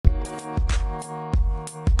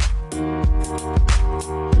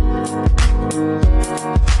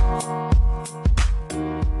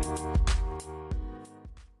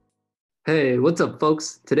Hey, what's up,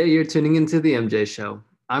 folks? Today you're tuning into the MJ Show.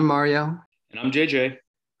 I'm Mario. And I'm JJ.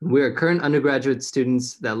 We are current undergraduate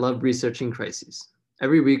students that love researching crises.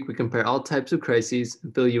 Every week, we compare all types of crises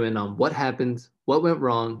and fill you in on what happened, what went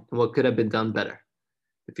wrong, and what could have been done better.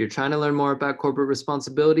 If you're trying to learn more about corporate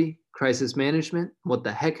responsibility, crisis management, what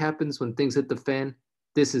the heck happens when things hit the fan,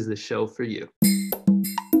 this is the show for you.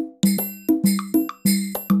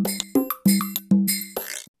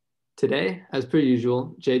 Today, as per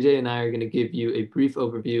usual, JJ and I are going to give you a brief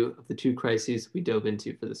overview of the two crises we dove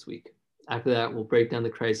into for this week. After that, we'll break down the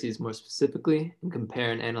crises more specifically and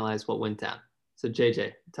compare and analyze what went down. So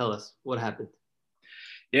JJ, tell us what happened.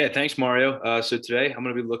 Yeah, thanks, Mario. So today I'm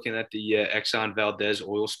going to be looking at the Exxon Valdez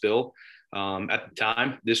oil spill. At the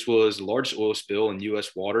time, this was the largest oil spill in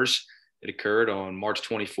U.S. waters. It occurred on March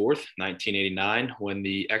 24th, 1989, when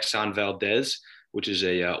the Exxon Valdez, which is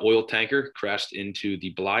a oil tanker, crashed into the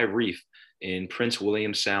Bligh Reef in Prince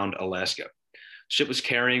William Sound, Alaska. The ship was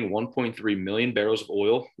carrying 1.3 million barrels of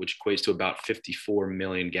oil, which equates to about 54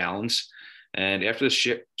 million gallons. And after the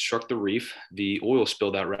ship struck the reef, the oil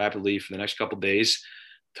spilled out rapidly for the next couple of days,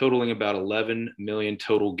 totaling about 11 million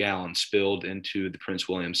total gallons spilled into the Prince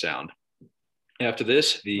William Sound. After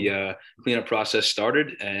this, the cleanup process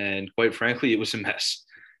started, and quite frankly, it was a mess.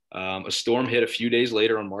 A storm hit a few days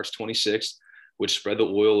later on March 26th, which spread the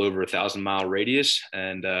oil over a 1,000-mile radius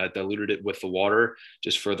and diluted it with the water,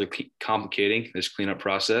 just further complicating this cleanup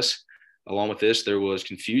process. Along with this, there was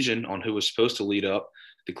confusion on who was supposed to lead up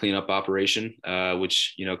the cleanup operation,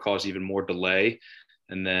 which caused even more delay.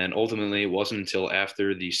 And then ultimately, it wasn't until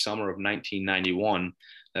after the summer of 1991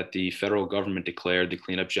 that the federal government declared the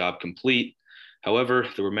cleanup job complete. However,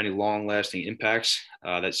 there were many long-lasting impacts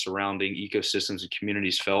that surrounding ecosystems and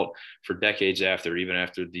communities felt for decades after, even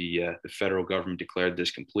after the federal government declared this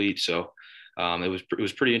complete. So it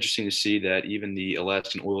was pretty interesting to see that even the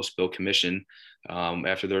Alaskan Oil Spill Commission,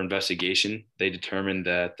 after their investigation, they determined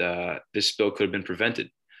that this spill could have been prevented.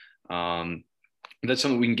 That's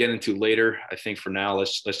something we can get into later. I think for now,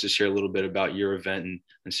 let's just share a little bit about your event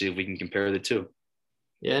and see if we can compare the two.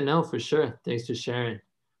 Yeah, no, for sure. Thanks for sharing.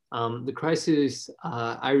 The crisis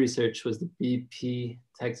I researched was the BP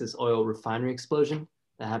Texas oil refinery explosion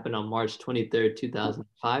that happened on March 23rd,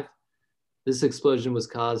 2005. This explosion was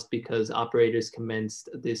caused because operators commenced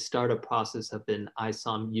the startup process of an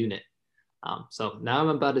ISOM unit. So now I'm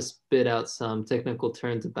about to spit out some technical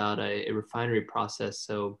terms about a refinery process,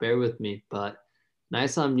 so bear with me. But an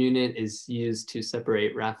ISOM unit is used to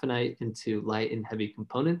separate raffinate into light and heavy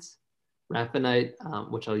components. Raffinate,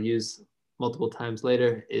 which I'll use multiple times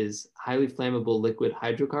later, is highly flammable liquid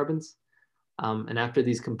hydrocarbons. And after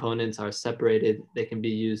these components are separated, they can be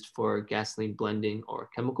used for gasoline blending or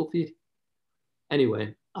chemical feed.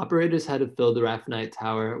 Anyway, operators had to fill the raffinate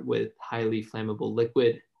tower with highly flammable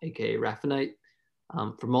liquid, aka raffinate.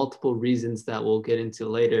 For multiple reasons that we'll get into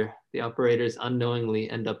later, the operators unknowingly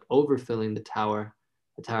end up overfilling the tower,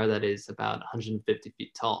 a tower that is about 150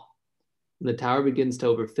 feet tall. When the tower begins to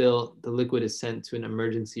overfill, the liquid is sent to an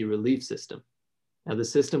emergency relief system. Now, the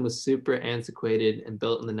system was super antiquated and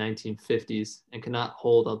built in the 1950s and could not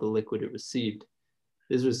hold all the liquid it received.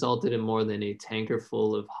 This resulted in more than a tanker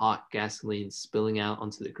full of hot gasoline spilling out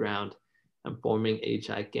onto the ground and forming a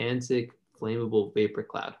gigantic flammable vapor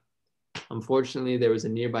cloud. Unfortunately, there was a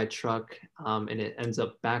nearby truck and it ends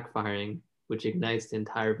up backfiring, which ignites the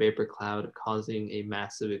entire vapor cloud, causing a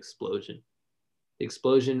massive explosion. The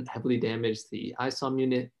explosion heavily damaged the ISOM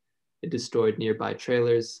unit. It destroyed nearby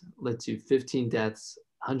trailers, led to 15 deaths,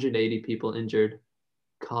 180 people injured,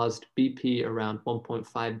 caused BP around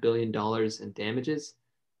 $1.5 billion in damages,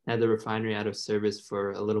 and had the refinery out of service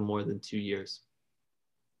for a little more than 2 years.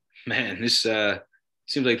 Man, this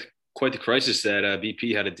seems like quite the crisis that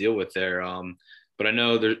BP had to deal with there. But I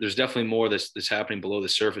know there's definitely more that's happening below the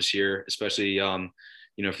surface here, especially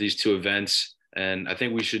for these two events. And I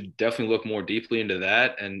think we should definitely look more deeply into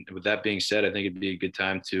that. And with that being said, I think it'd be a good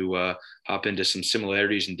time to hop into some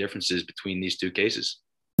similarities and differences between these two cases.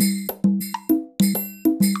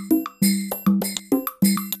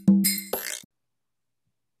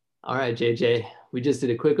 All right, JJ, we just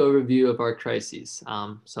did a quick overview of our crises.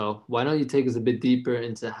 So why don't you take us a bit deeper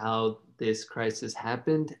into how this crisis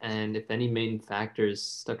happened and if any main factors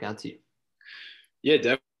stuck out to you? Yeah,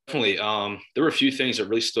 definitely. There were a few things that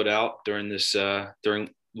really stood out during during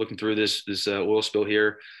looking through this oil spill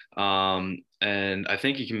here. And I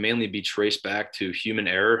think it can mainly be traced back to human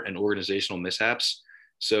error and organizational mishaps.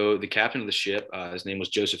 So the captain of the ship, his name was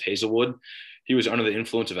Joseph Hazelwood. He was under the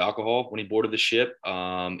influence of alcohol when he boarded the ship.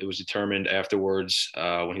 It was determined afterwards,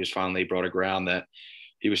 when he was finally brought aground, that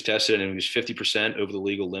he was tested and he was 50% over the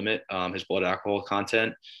legal limit, his blood alcohol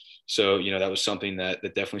content. So, that was something that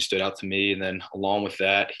definitely stood out to me. And then along with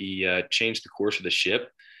that, he changed the course of the ship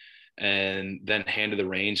and then handed the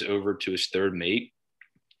reins over to his third mate,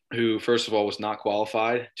 who, first of all, was not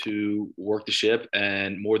qualified to work the ship.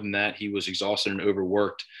 And more than that, he was exhausted and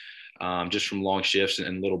overworked just from long shifts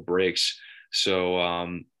and little breaks. So,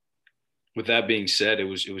 with that being said, it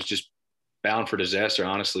was just bound for disaster,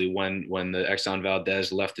 honestly, when the Exxon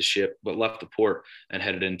Valdez left the ship, but left the port and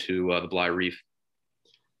headed into the Bly Reef.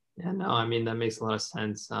 Yeah, no, I mean, that makes a lot of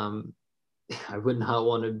sense. I would not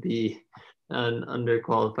want to be an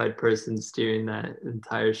underqualified person steering that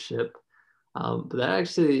entire ship. But that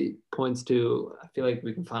actually points to, I feel like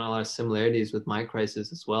we can find a lot of similarities with my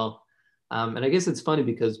crisis as well. And I guess it's funny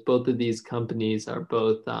because both of these companies are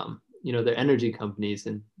both, they're energy companies,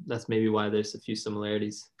 and that's maybe why there's a few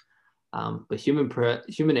similarities. But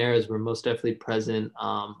human errors were most definitely present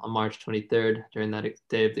on March 23rd during that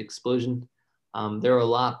day of the explosion. There were a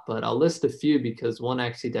lot, but I'll list a few because one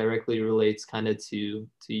actually directly relates kind of to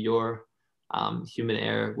your human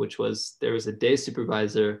error, which was there was a day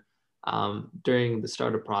supervisor during the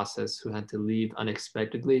startup process who had to leave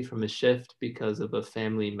unexpectedly from his shift because of a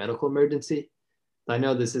family medical emergency. I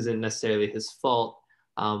know this isn't necessarily his fault,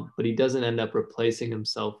 but he doesn't end up replacing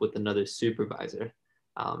himself with another supervisor.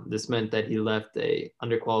 This meant that he left a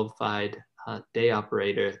underqualified day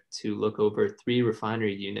operator to look over 3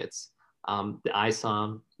 refinery units, the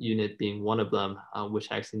ISOM unit being one of them,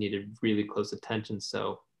 which actually needed really close attention.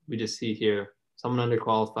 So we just see here someone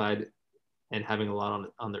underqualified and having a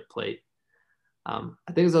lot on their plate. I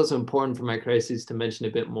think it's also important for my crises to mention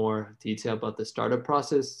a bit more detail about the startup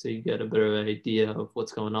process so you get a bit of an idea of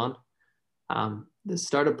what's going on. The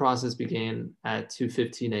startup process began at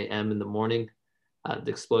 2:15 a.m. in the morning.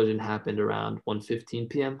 The explosion happened around 1:15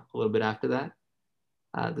 p.m., a little bit after that.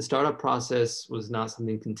 The startup process was not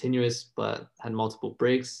something continuous, but had multiple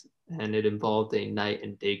breaks, and it involved a night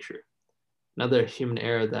and day crew. Another human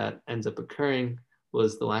error that ends up occurring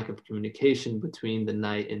was the lack of communication between the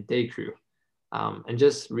night and day crew. And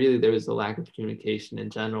just really, there was a lack of communication in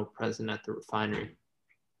general present at the refinery.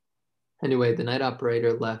 Anyway, the night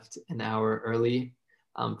operator left an hour early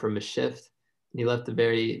from his shift. And he left a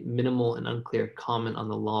very minimal and unclear comment on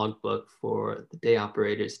the logbook for the day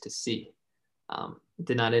operators to see. It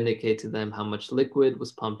did not indicate to them how much liquid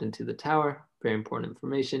was pumped into the tower, very important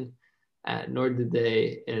information, nor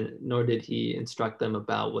did he instruct them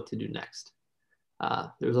about what to do next.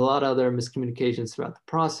 There was a lot of other miscommunications throughout the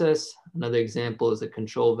process. Another example is a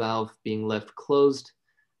control valve being left closed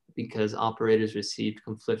because operators received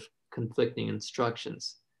conflicting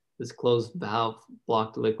instructions. This closed valve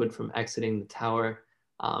blocked liquid from exiting the tower.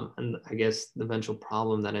 And I guess the eventual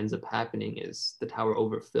problem that ends up happening is the tower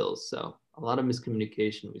overfills. So a lot of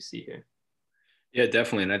miscommunication we see here. Yeah,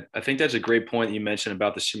 definitely. And I think that's a great point that you mentioned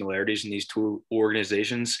about the similarities in these two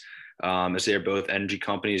organizations, as they are both energy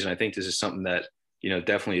companies. And I think this is something that,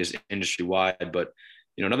 definitely is industry wide. But,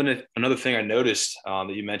 another thing I noticed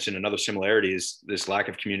that you mentioned, another similarity is this lack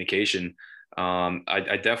of communication.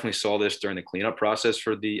 I definitely saw this during the cleanup process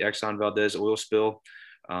for the Exxon Valdez oil spill.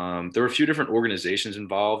 There were a few different organizations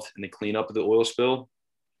involved in the cleanup of the oil spill.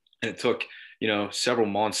 And it took, several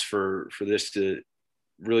months for this to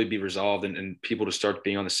really be resolved and people to start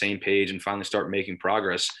being on the same page and finally start making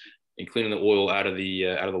progress in cleaning the oil out of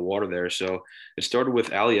the water there. So it started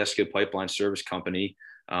with Alyeska Pipeline Service Company.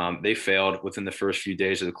 They failed within the first few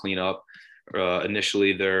days of the cleanup.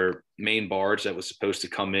 Initially, their main barge that was supposed to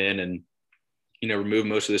come in and remove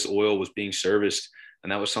most of this oil was being serviced,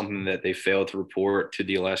 and that was something that they failed to report to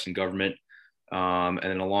the Alaskan government. And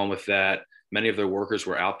then along with that, many of their workers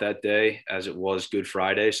were out that day, as it was Good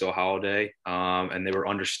Friday, so a holiday, and they were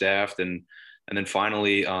understaffed. And then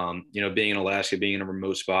finally, being in Alaska, being in a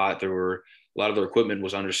remote spot, there were a lot of their equipment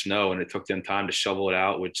was under snow, and it took them time to shovel it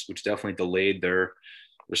out, which definitely delayed their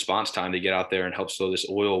response time to get out there and help slow this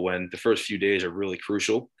oil when the first few days are really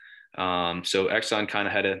crucial. So Exxon kind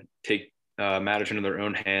of had to take matters into their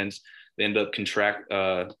own hands. They ended up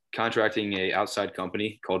contracting a outside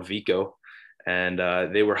company called Vico, and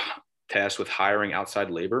they were tasked with hiring outside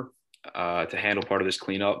labor to handle part of this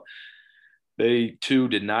cleanup. They too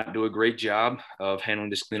did not do a great job of handling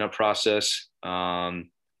this cleanup process.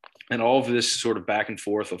 And all of this sort of back and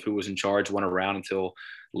forth of who was in charge went around until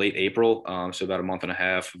late April, so about a month and a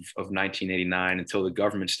half of 1989, until the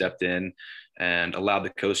government stepped in and allowed the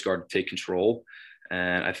Coast Guard to take control.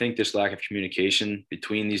 And I think this lack of communication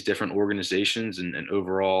between these different organizations and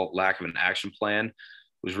overall lack of an action plan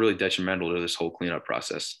was really detrimental to this whole cleanup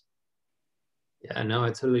process. Yeah, no, I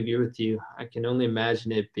totally agree with you. I can only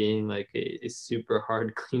imagine it being like a super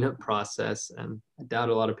hard cleanup process, and I doubt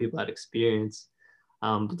a lot of people had experience.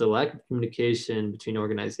 But the lack of communication between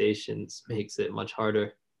organizations makes it much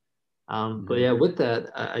harder. But Mhm. yeah, with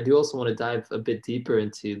that, I do also want to dive a bit deeper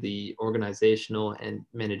into the organizational and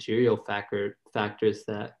managerial factors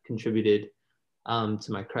that contributed to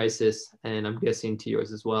my crisis, and I'm guessing to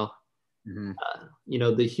yours as well. Mhm.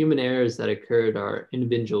 The human errors that occurred are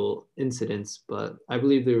individual incidents, but I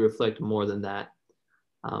believe they reflect more than that.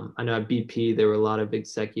 I know at BP, there were a lot of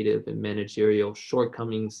executive and managerial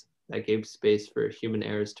shortcomings that gave space for human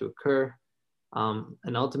errors to occur,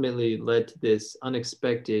 and ultimately led to this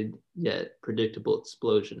unexpected yet predictable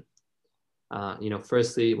explosion.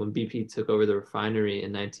 Firstly, when BP took over the refinery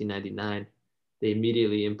in 1999, they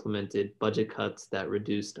immediately implemented budget cuts that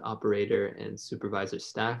reduced operator and supervisor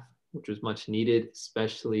staff, which was much needed,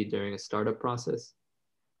 especially during a startup process.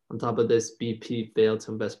 On top of this, BP failed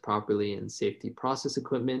to invest properly in safety process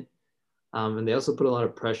equipment, and they also put a lot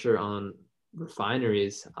of pressure on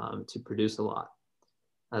refineries to produce a lot.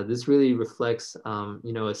 This really reflects,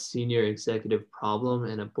 a senior executive problem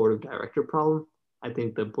and a board of director problem. I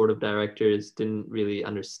think the board of directors didn't really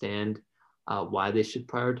understand why they should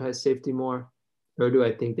prioritize safety more, nor do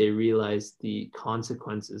I think they realized the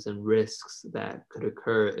consequences and risks that could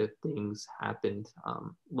occur if things happened,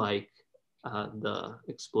 like the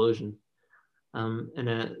explosion.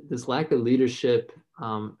 And this lack of leadership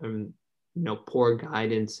and poor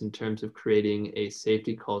guidance in terms of creating a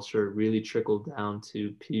safety culture really trickled down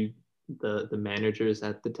to the managers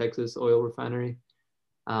at the Texas oil refinery.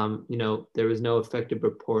 There was no effective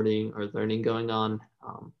reporting or learning going on,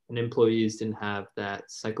 and employees didn't have that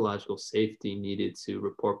psychological safety needed to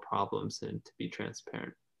report problems and to be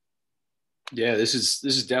transparent. Yeah, this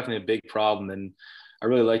is definitely a big problem, and I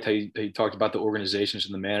really liked how you talked about the organizations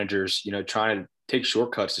and the managers, trying to take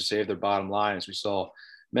shortcuts to save their bottom line. As we saw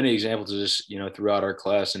many examples of this, throughout our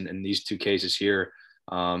class, and in these two cases here,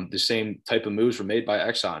 the same type of moves were made by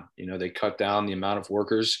Exxon. They cut down the amount of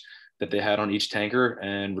workers that they had on each tanker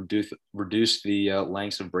and reduce the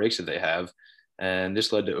lengths of breaks that they have, and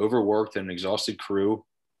this led to overworked and exhausted crew,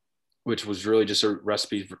 which was really just a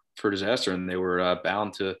recipe for disaster, and they were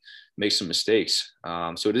bound to make some mistakes.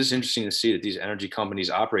 So it is interesting to see that these energy companies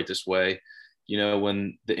operate this way,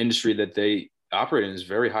 when the industry that they operate in is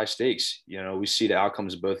very high stakes. We see the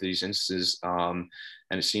outcomes of both of these instances, and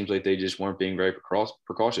it seems like they just weren't being very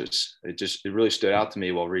precautious. It really stood out to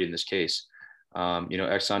me while reading this case.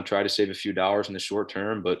 Exxon tried to save a few dollars in the short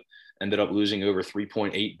term, but ended up losing over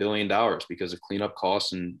 $3.8 billion because of cleanup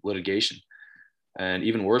costs and litigation. And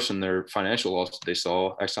even worse than their financial loss that they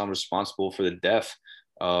saw, Exxon was responsible for the death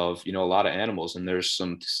of a lot of animals. And there's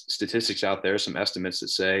some statistics out there, some estimates that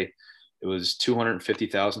say it was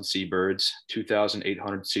 250,000 seabirds,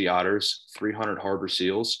 2,800 sea otters, 300 harbor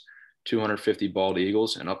seals, 250 bald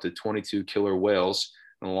eagles, and up to 22 killer whales.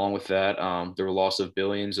 And along with that, there were loss of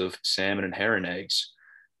billions of salmon and heron eggs.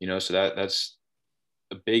 So that's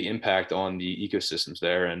a big impact on the ecosystems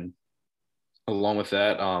there. And along with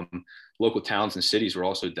that, local towns and cities were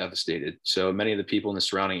also devastated. So many of the people in the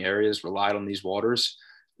surrounding areas relied on these waters,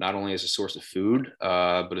 not only as a source of food,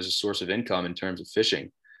 but as a source of income in terms of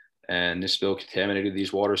fishing. And this spill contaminated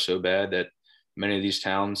these waters so bad that many of these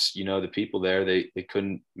towns, the people there, they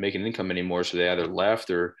couldn't make an income anymore. So they either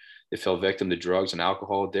left or they fell victim to drugs and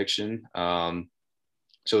alcohol addiction. So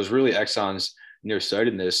it was really Exxon's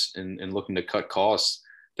nearsightedness in looking to cut costs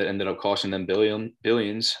that ended up costing them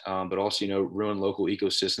billions, but also ruin local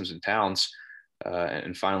ecosystems and towns,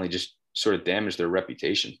 and finally just sort of damage their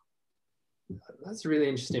reputation. That's a really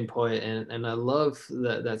interesting point, and I love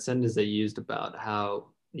that sentence they used about how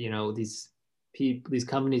these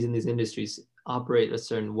companies in these industries operate a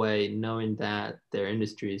certain way, knowing that their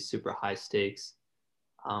industry is super high stakes.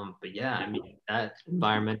 But yeah, I mean that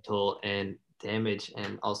environmental and damage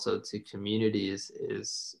and also to communities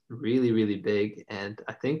is really, really big. And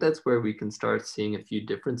I think that's where we can start seeing a few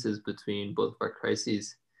differences between both of our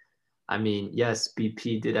crises. I mean, yes,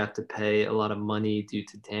 BP did have to pay a lot of money due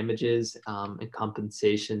to damages and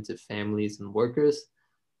compensation to families and workers.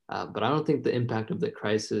 But I don't think the impact of the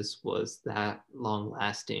crisis was that long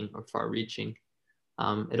lasting or far reaching.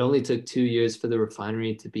 It only took 2 years for the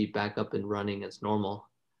refinery to be back up and running as normal.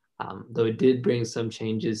 Though it did bring some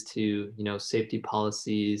changes to safety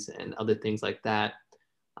policies and other things like that.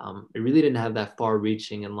 It really didn't have that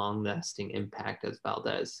far-reaching and long-lasting impact as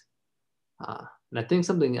Valdez. And I think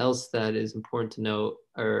something else that is important to note,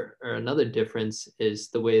 or another difference, is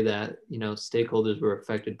the way that stakeholders were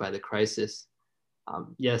affected by the crisis.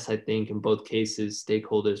 Yes, I think in both cases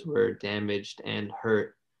stakeholders were damaged and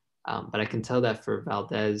hurt, but I can tell that for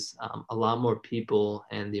Valdez, a lot more people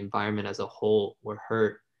and the environment as a whole were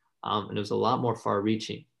hurt, and it was a lot more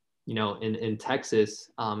far-reaching. in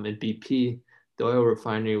Texas, in BP, the oil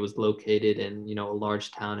refinery was located in, a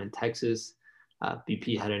large town in Texas.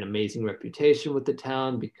 BP had an amazing reputation with the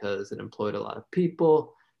town because it employed a lot of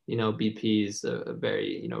people. BP is a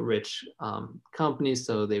very, rich company,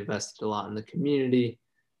 so they invested a lot in the community,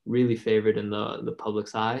 really favored in the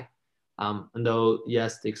public's eye. And though,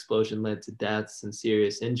 yes, the explosion led to deaths and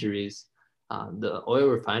serious injuries, the oil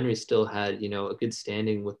refinery still had, a good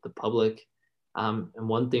standing with the public. And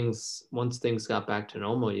once things got back to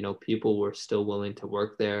normal, people were still willing to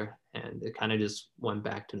work there, and it kind of just went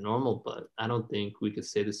back to normal. But I don't think we could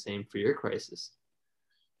say the same for your crisis.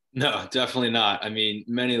 No, definitely not. I mean,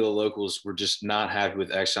 many of the locals were just not happy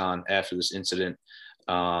with Exxon after this incident.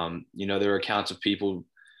 There are accounts of people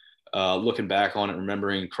looking back on it,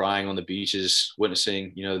 remembering crying on the beaches,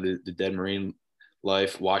 witnessing, the dead marine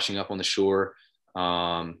life washing up on the shore.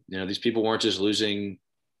 These people weren't just losing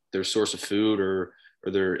their source of food or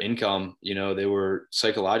their income. They were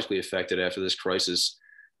psychologically affected after this crisis.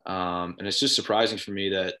 And it's just surprising for me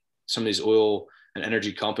that some of these oil and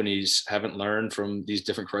energy companies haven't learned from these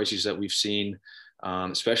different crises that we've seen,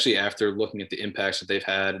 especially after looking at the impacts that they've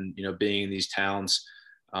had and, being in these towns.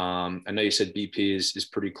 I know you said BP is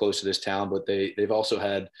pretty close to this town, but they've also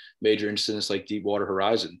had major incidents like Deepwater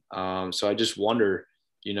Horizon. So I just wonder,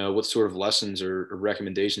 what sort of lessons or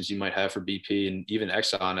recommendations you might have for BP and even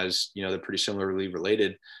Exxon, as they're pretty similarly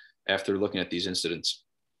related after looking at these incidents.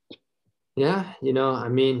 Yeah, I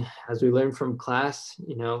mean, as we learned from class,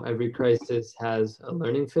 every crisis has a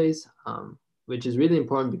learning phase, which is really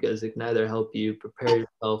important because it can either help you prepare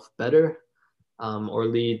yourself better, or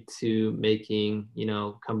lead to making,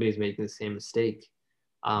 companies making the same mistake.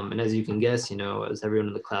 And as you can guess, as everyone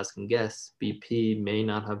in the class can guess, BP may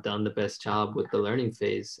not have done the best job with the learning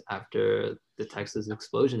phase after the Texas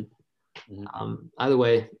explosion. Either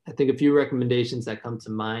way, I think a few recommendations that come to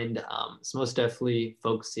mind is most definitely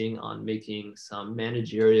focusing on making some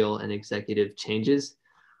managerial and executive changes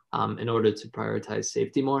in order to prioritize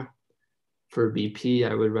safety more. For BP,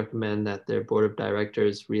 I would recommend that their board of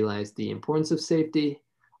directors realize the importance of safety,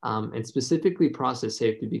 and specifically process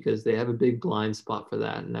safety, because they have a big blind spot for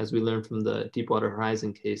that. And as we learned from the Deepwater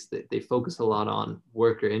Horizon case, they focus a lot on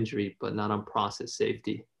worker injury, but not on process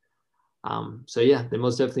safety. So yeah, they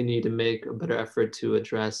most definitely need to make a better effort to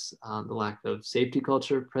address the lack of safety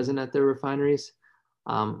culture present at their refineries.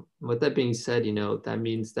 With that being said, that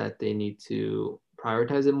means that they need to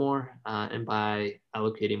prioritize it more, and by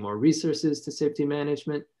allocating more resources to safety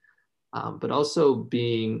management, but also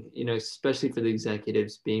being, especially for the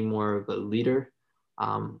executives, being more of a leader,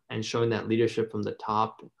 and showing that leadership from the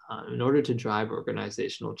top in order to drive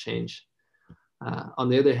organizational change. On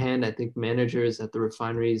the other hand, I think managers at the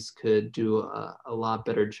refineries could do a lot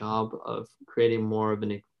better job of creating more of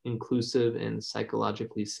an inclusive and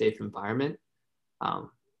psychologically safe environment.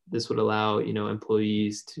 This would allow,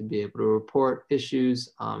 employees to be able to report issues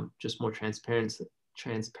just more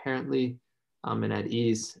transparently, and at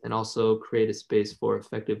ease, and also create a space for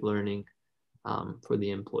effective learning for the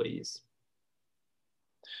employees.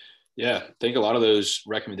 Yeah, I think a lot of those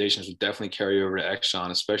recommendations would definitely carry over to Exxon,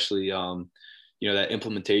 especially that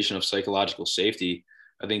implementation of psychological safety.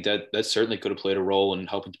 I think that certainly could have played a role in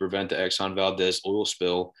helping to prevent the Exxon Valdez oil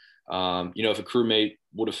spill. If a crewmate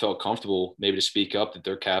would have felt comfortable maybe to speak up that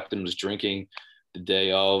their captain was drinking the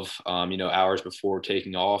day of, hours before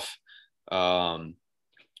taking off,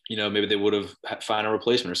 maybe they would have found a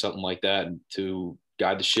replacement or something like that to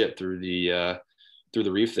guide the ship through the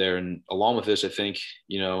reef there. And along with this, I think,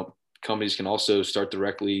 companies can also start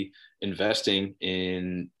directly investing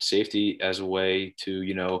in safety as a way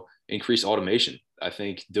to, increase automation. I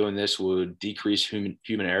think doing this would decrease human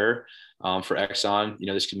error. For Exxon,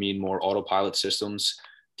 this could mean more autopilot systems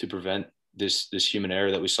to prevent this human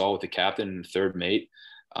error that we saw with the captain and the third mate.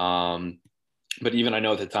 But even I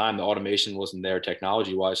know at the time the automation wasn't there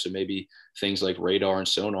technology wise, so maybe things like radar and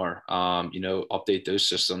sonar, update those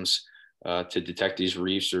systems to detect these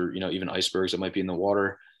reefs or even icebergs that might be in the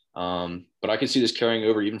water. But I can see this carrying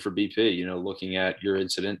over even for BP, looking at your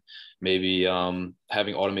incident, maybe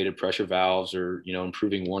having automated pressure valves or,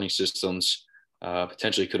 improving warning systems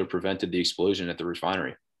potentially could have prevented the explosion at the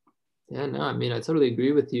refinery. Yeah, no, I mean, I totally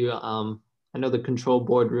agree with you. I know the control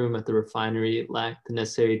board room at the refinery lacked the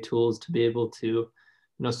necessary tools to be able to,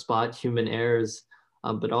 spot human errors,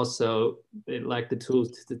 but also it lacked the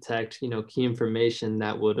tools to detect, key information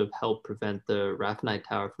that would have helped prevent the raffinite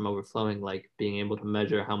tower from overflowing, like being able to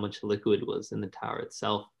measure how much liquid was in the tower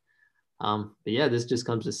itself. But yeah, this just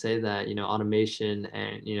comes to say that, automation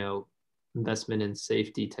and, investment in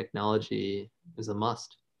safety technology is a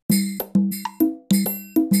must.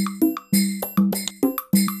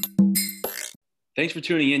 Thanks for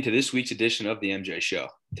tuning in to this week's edition of the MJ Show.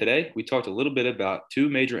 Today, we talked a little bit about two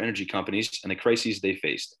major energy companies and the crises they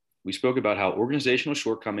faced. We spoke about how organizational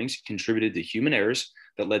shortcomings contributed to human errors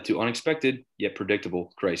that led to unexpected yet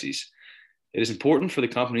predictable crises. It is important for the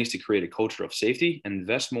companies to create a culture of safety and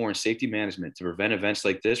invest more in safety management to prevent events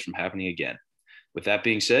like this from happening again. With that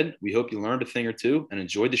being said, we hope you learned a thing or two and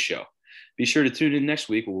enjoyed the show. Be sure to tune in next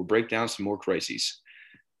week where we'll break down some more crises.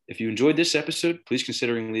 If you enjoyed this episode, please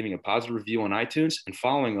consider leaving a positive review on iTunes and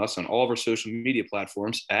following us on all of our social media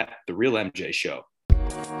platforms at The Real MJ Show.